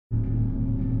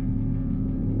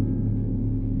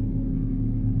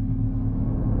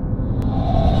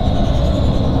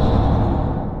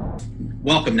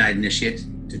Welcome, Night Initiate,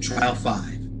 to Trial 5,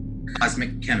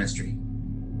 Cosmic Chemistry.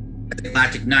 At the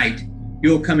Galactic Night, you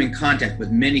will come in contact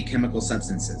with many chemical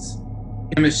substances.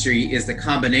 Chemistry is the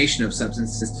combination of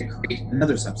substances to create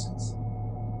another substance.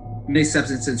 Many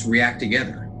substances react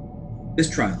together. This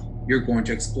trial, you're going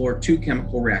to explore two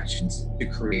chemical reactions to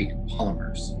create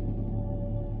polymers.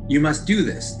 You must do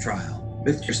this trial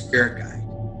with your spirit guide.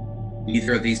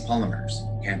 Neither of these polymers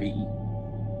can be eaten.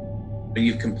 When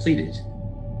you've completed,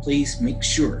 please make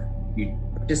sure you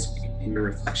participate in your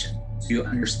reflection so you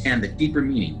understand the deeper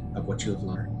meaning of what you have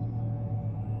learned.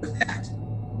 With that,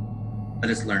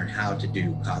 let us learn how to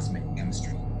do cosmic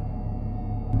chemistry.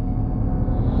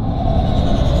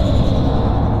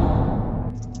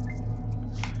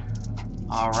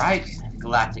 All right,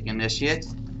 Galactic Initiate,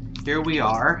 here we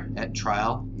are at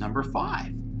trial number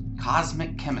 5,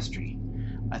 Cosmic Chemistry.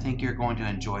 I think you're going to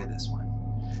enjoy this one.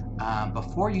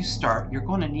 Before you start, you're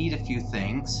going to need a few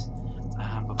things.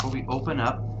 Before we open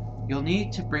up, you'll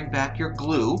need to bring back your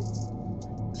glue.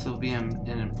 This will be an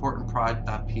important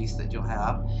piece that you'll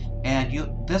have. And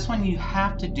this one you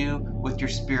have to do with your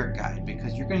spirit guide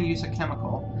because you're going to use a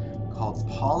chemical called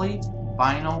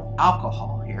polyvinyl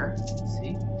alcohol here.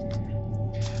 See?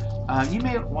 You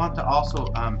may want to also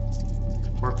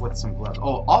work with some gloves.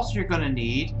 Oh, also you're going to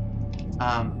need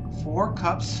 4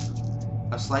 cups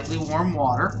of slightly warm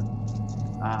water.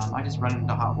 I just run it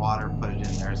into hot water, put it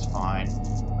in there, it's fine.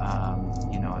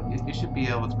 You know, you should be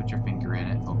able to put your finger in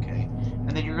it, okay. And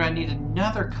then you're going to need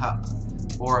another cup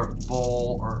or a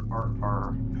bowl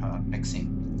or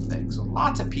mixing thing. So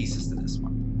lots of pieces to this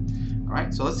one. All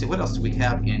right, so let's see, what else do we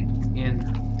have in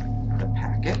the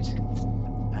packet,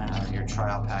 your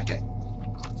trial packet.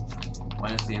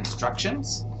 One is the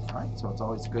instructions. All right, so it's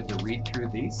always good to read through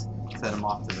these. Set them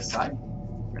off to the side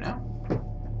for now.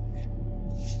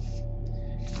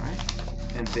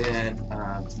 And then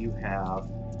you have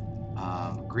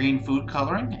green food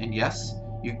coloring, and yes,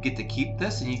 you get to keep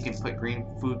this, and you can put green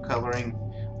food coloring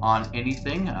on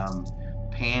anything,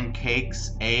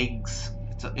 pancakes, eggs.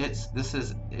 This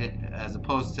is as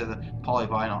opposed to the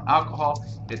polyvinyl alcohol.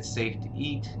 It's safe to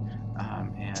eat,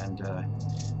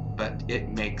 but it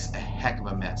makes a heck of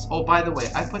a mess. Oh, by the way,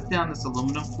 I put down this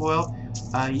aluminum foil.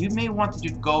 You may want to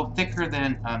go thicker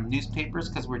than newspapers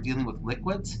because we're dealing with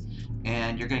liquids,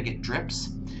 and you're going to get drips.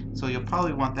 So you'll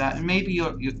probably want that, and maybe it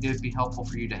would be helpful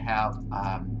for you to have,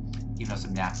 you know,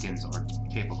 some napkins or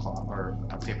tablecloth or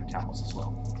paper towels as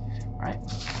well. All right.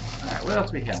 What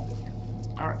else do we have?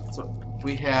 All right. So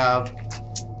we have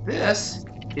this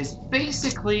is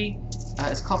basically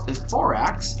it's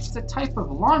borax. It's a type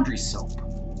of laundry soap.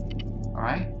 All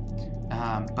right.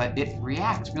 But it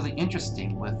reacts really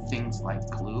interesting with things like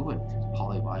glue and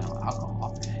polyvinyl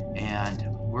alcohol, and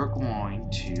we're going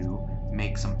to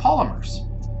make some polymers.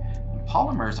 And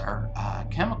polymers are a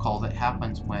chemical that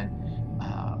happens when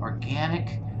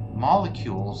organic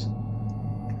molecules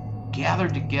gather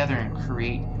together and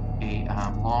create a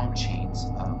long chains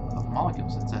of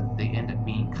molecules. They end up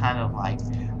being kind of like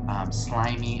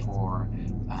slimy or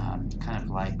kind of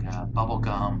like bubble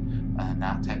gum and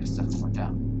that type of stuff when we're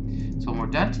done. So when we're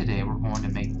done today, we're going to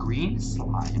make green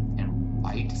slime and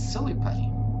white silly putty.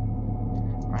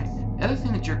 Right. The other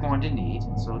thing that you're going to need,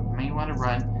 so you may want to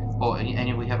run,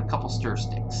 and we have a couple stir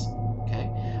sticks. Okay.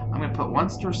 I'm going to put one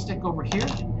stir stick over here,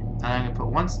 and I'm going to put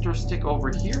one stir stick over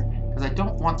here because I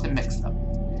don't want to mix them.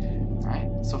 All right.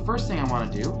 So first thing I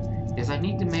want to do is I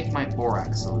need to make my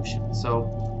borax solution. So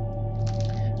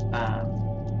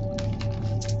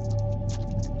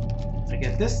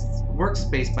again, this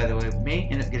workspace, by the way, may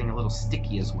end up getting a little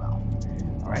sticky as well.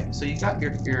 Alright, so you got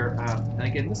your and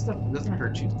again, this stuff doesn't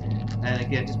hurt you. And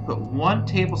again, just put 1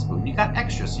 tablespoon. You got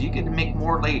extra, so you get to make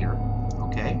more later.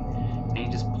 Okay? And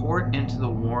you just pour it into the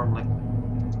warm liquid.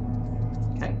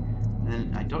 Okay? And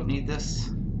then I don't need this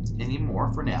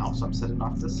anymore for now, so I'm setting it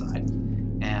off to the side.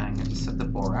 And I'm going to set the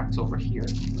borax over here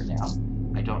for now.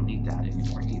 I don't need that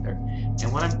anymore either.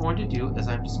 And what I'm going to do is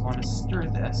I'm just going to stir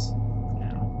this.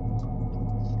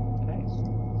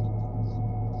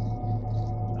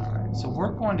 So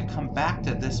we're going to come back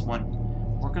to this one.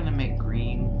 We're going to make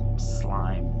green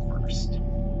slime first.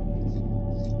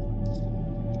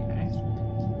 Okay.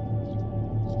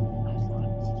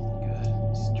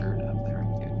 Good. Stirred up there.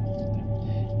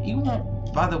 Good. You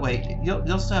won't, by the way,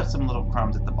 you'll still have some little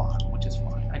crumbs at the bottom, which is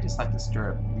fine. I just like to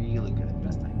stir it really good,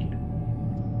 best I can.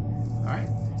 Alright.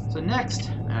 So next,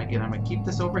 and again, I'm going to keep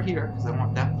this over here because I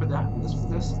want that for that and this for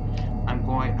this.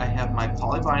 I have my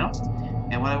polyvinyl.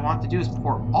 And what I want to do is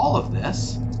pour all of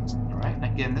this, all right? And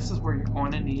again, this is where you're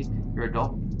going to need your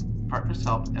adult partner's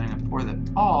help, and I'm going to pour them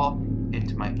all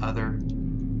into my other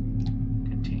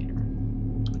container.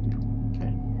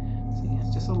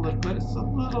 It's just a liquid. It's a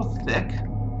little thick.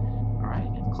 All right,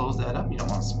 close that up. You don't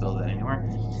want to spill that anywhere.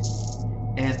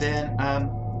 And then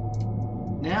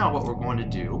now what we're going to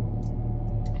do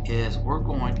is we're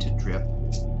going to drip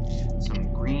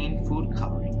some green food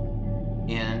coloring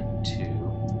into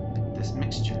this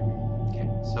mixture. Okay,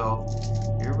 so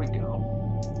here we go.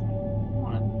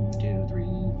 1, 2, 3,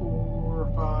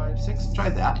 4, 5, 6. Try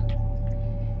that.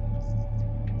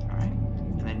 All right,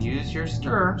 and then use your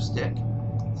stir stick.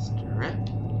 Stir it.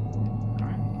 All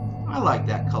right. I like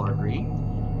that color green.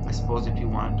 I suppose if you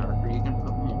want it darker, you can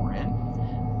put more in.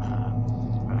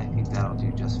 But I think that'll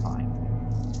do just fine.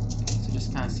 So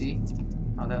just kind of see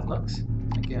how that looks.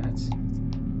 Again, it's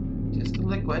just a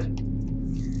liquid.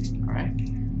 All right.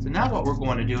 So now what we're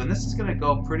going to do, and this is going to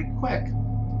go pretty quick,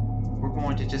 we're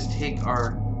going to just take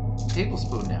our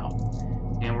tablespoon now,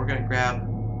 and we're going to grab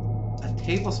a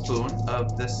tablespoon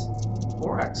of this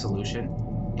borax solution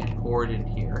and pour it in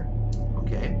here.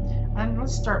 Okay. And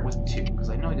let's start with 2, because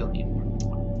I know you'll need more than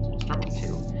 1. So we'll start with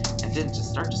 2, and then just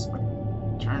start to spread.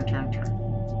 Turn, turn, turn.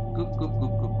 Goop, goop,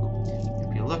 goop, goop, goop.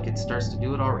 If you look, it starts to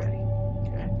do it already.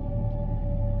 Okay.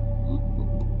 Goop, goop,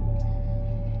 goop.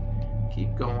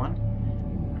 Keep going.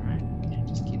 All right. And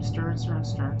just keep stirring, stirring,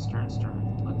 stirring, stirring,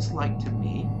 stirring. Looks like to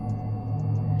me,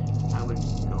 I would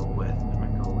go with. I'm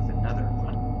gonna go with another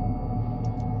one.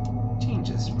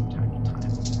 Changes from time to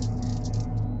time.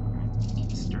 All right.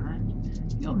 Keep stirring.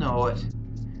 You'll know it.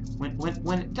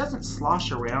 When it doesn't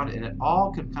slosh around and it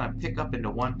all can kind of pick up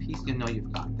into one piece, you know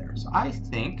you've got there. So I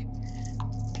think,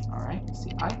 all right,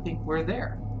 see, I think we're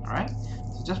there. All right,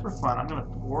 so just for fun, I'm going to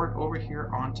pour it over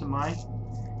here onto my,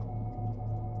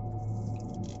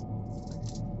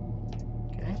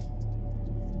 okay,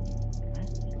 all right,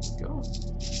 here we go.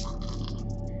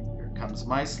 Here comes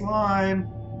my slime.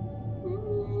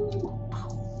 Ooh.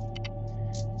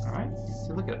 All right,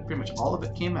 so look at it, pretty much all of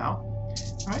it came out.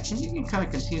 Alright, and you can kind of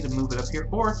continue to move it up here,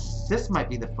 or this might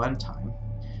be the fun time.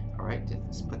 Alright,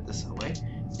 let's put this away.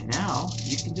 And now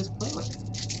you can just play with it.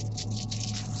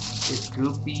 It's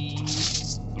goopy,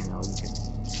 you know, you can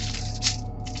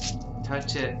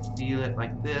touch it, feel it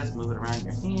like this, move it around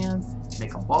your hands,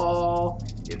 make a ball,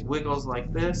 it wiggles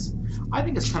like this. I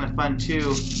think it's kind of fun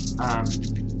too,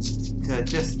 to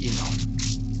just, you know,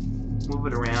 move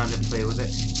it around and play with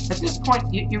it. At this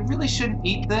point, you really shouldn't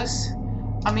eat this.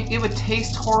 I mean, it would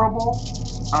taste horrible,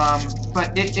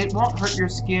 but it won't hurt your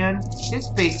skin. It's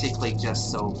basically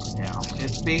just soap now.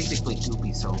 It's basically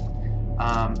goopy soap.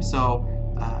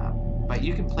 But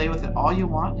you can play with it all you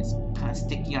want. It's kind of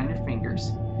sticky on your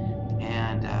fingers.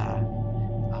 And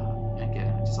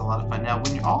again, it's just a lot of fun. Now,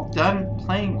 when you're all done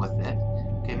playing with it,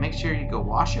 okay, make sure you go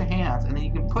wash your hands, and then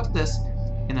you can put this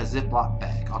in a Ziploc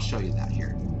bag. I'll show you that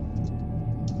here.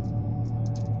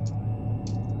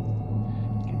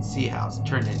 See how it's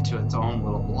turned into its own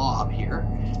little blob here.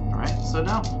 Alright, so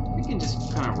now we can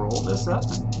just kind of roll this up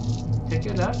and pick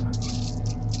it up.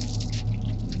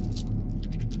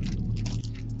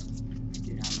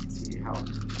 Yeah, let's see how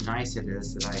nice it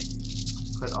is that I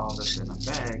put all this in a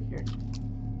bag here.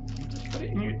 Put it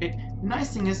in your, the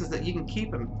nice thing is that you can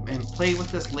keep and play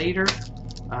with this later.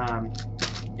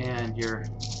 And you're,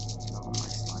 oh, my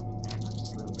slime in there,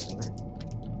 just a little bit of it.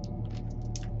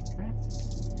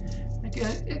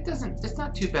 It's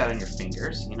not too bad on your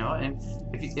fingers, you know, and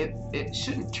it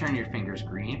shouldn't turn your fingers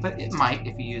green, but it might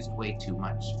if you used way too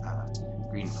much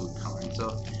green food coloring.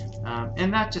 So,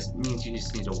 and that just means you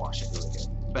just need to wash it really good.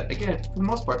 But again, for the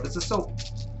most part, this is soap.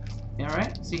 All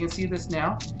right, so you can see this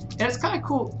now, and it's kind of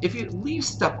cool. If you leave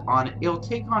stuff on it, it'll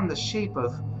take on the shape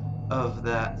of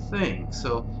that thing.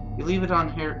 So you leave it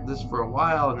on here this for a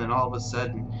while, and then all of a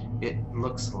sudden it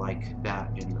looks like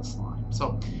that in the slime.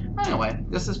 So anyway,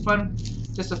 this is fun,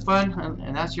 just a fun,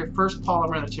 and that's your first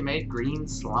polymer that you made, green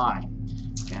slime.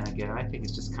 And again, I think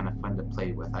it's just kind of fun to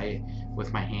play with.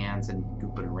 With my hands and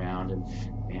gooping around and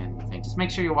things. Just make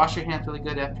sure you wash your hands really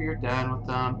good after you're done with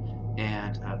them,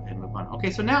 and move on. Okay,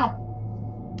 so now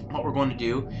what we're going to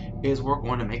do is we're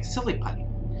going to make silly putty.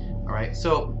 All right,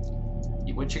 so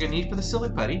what you're going to need for the silly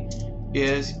putty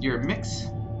is your mix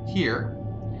here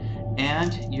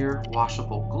and your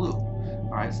washable glue.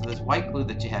 Alright, so this white glue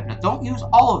that you have. Now don't use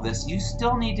all of this. You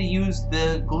still need to use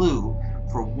the glue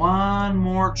for one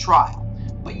more trial.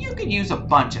 But you can use a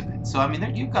bunch of it. So I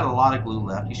mean, you've got a lot of glue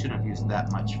left. You shouldn't have used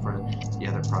that much for the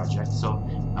other project. So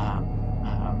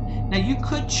now you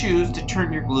could choose to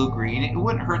turn your glue green. It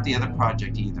wouldn't hurt the other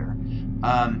project either.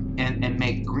 And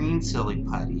make green silly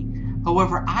putty.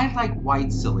 However, I like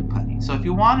white silly putty. So if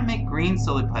you want to make green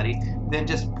silly putty, then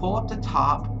just pull up the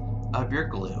top of your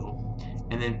glue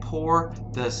and then pour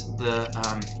the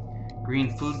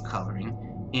green food coloring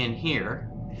in here,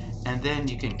 And then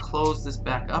you can close this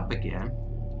back up again.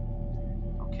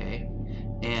 Okay,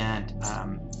 and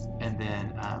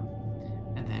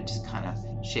then just kind of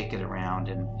shake it around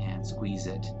and squeeze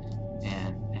it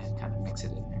and kind of mix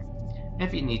it in there. And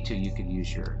if you need to, you could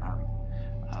use your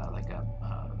like a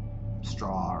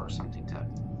straw or something to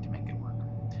make it work.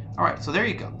 All right, so there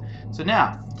you go. So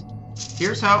now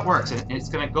here's how it works, and it's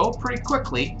going to go pretty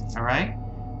quickly. All right,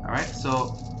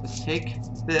 so let's take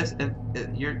this and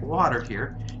your water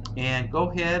here, and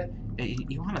go ahead.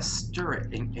 You want to stir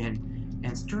it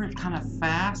and stir it kind of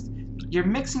fast. You're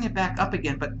mixing it back up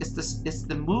again, but it's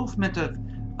the movement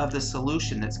of the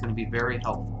solution that's going to be very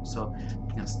helpful. So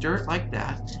you can stir it like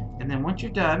that, and then once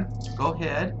you're done, go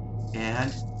ahead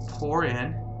and pour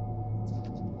in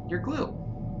your glue.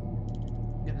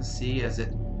 You're going to see as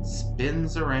it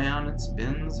spins around and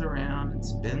spins around and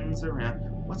spins around.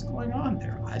 What's going on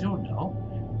there? I don't know.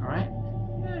 All right.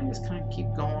 Yeah, just kind of keep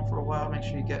going for a while. Make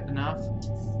sure you get enough.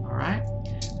 All right.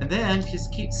 And then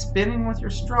just keep spinning with your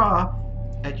straw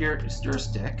at your stir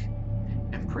stick,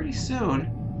 and pretty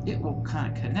soon it will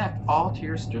kind of connect all to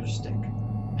your stir stick.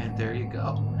 And there you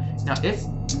go. Now it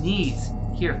needs,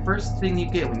 here, first thing you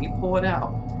get when you pull it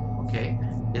out, okay,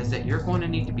 is that you're going to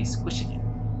need to be squishing it.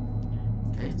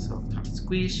 Okay, so kind of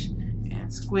squish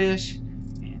and squish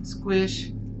and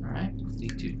squish. All right,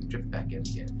 need to drip back in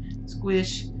again.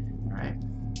 Squish, all right,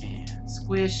 and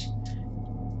squish.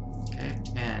 Okay,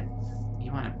 and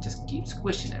you want to just keep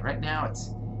squishing it. Right now it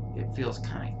feels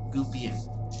kind of goopy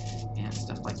and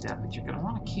stuff like that, but you're going to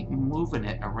want to keep moving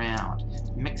it around,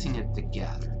 mixing it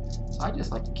together. So I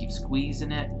just like to keep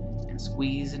squeezing it and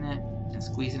squeezing it and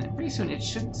squeezing it. Pretty soon it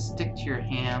shouldn't stick to your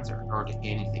hands or to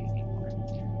anything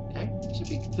anymore. Okay, it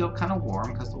should feel kind of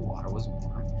warm because the water was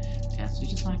warm, and so you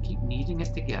just want to keep kneading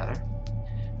it together.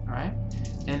 All right,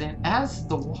 and then as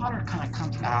the water kind of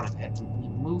comes out of it, you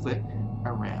move it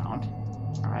around.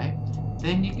 All right,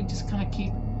 then you can just kind of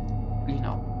keep,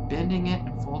 bending it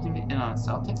and folding it in on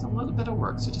itself. It takes a little bit of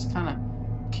work, so just kind of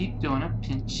keep doing it,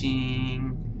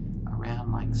 pinching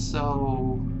around like so.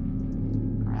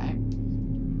 All right.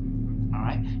 All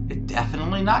right. It's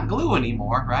definitely not glue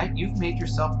anymore, right? You've made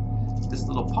yourself this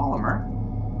little polymer,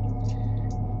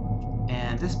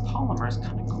 and this polymer is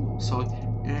kind of cool. So,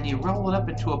 and then you roll it up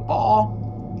into a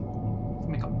ball,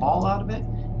 make a ball out of it.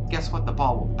 Guess what? The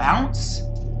ball will bounce.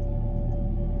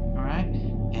 All right.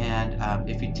 And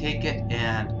if you take it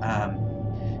and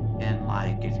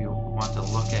like if you want to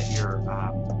look at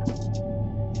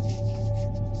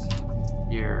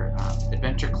your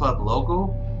Adventure Club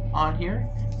logo on here,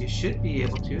 you should be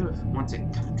able to, once it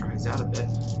kind of dries out a bit,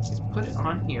 just put it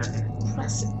on here and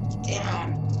press it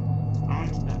down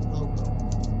onto that logo.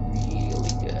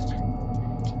 Really good.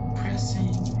 Keep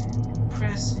pressing and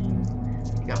pressing.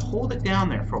 You gotta hold it down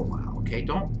there for a while, okay?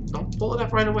 Don't pull it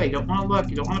up right away. You don't want to look.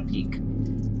 You don't want to peek.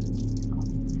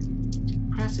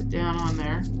 Press it down on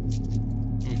there,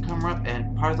 and you come up,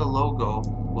 and part of the logo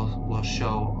will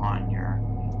show on your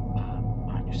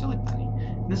Silly Putty.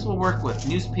 And this will work with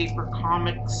newspaper,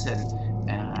 comics,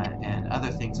 and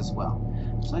other things as well.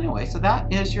 So anyway, so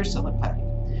that is your Silly Putty.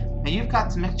 Now you've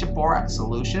got some extra borax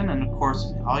solution, and of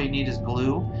course all you need is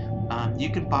glue. You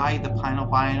can buy the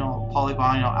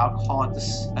polyvinyl alcohol at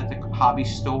the hobby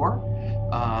store,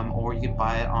 or you can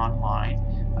buy it online.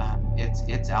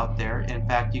 It's out there. In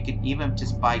fact, you can even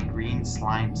just buy green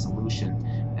slime solution,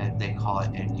 they call it,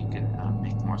 and you can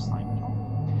make more slime at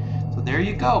home. So there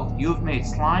you go. You've made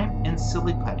slime and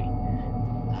Silly Putty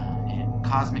and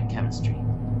cosmic chemistry.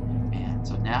 And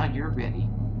so now you're ready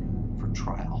for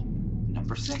trial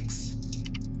number 6.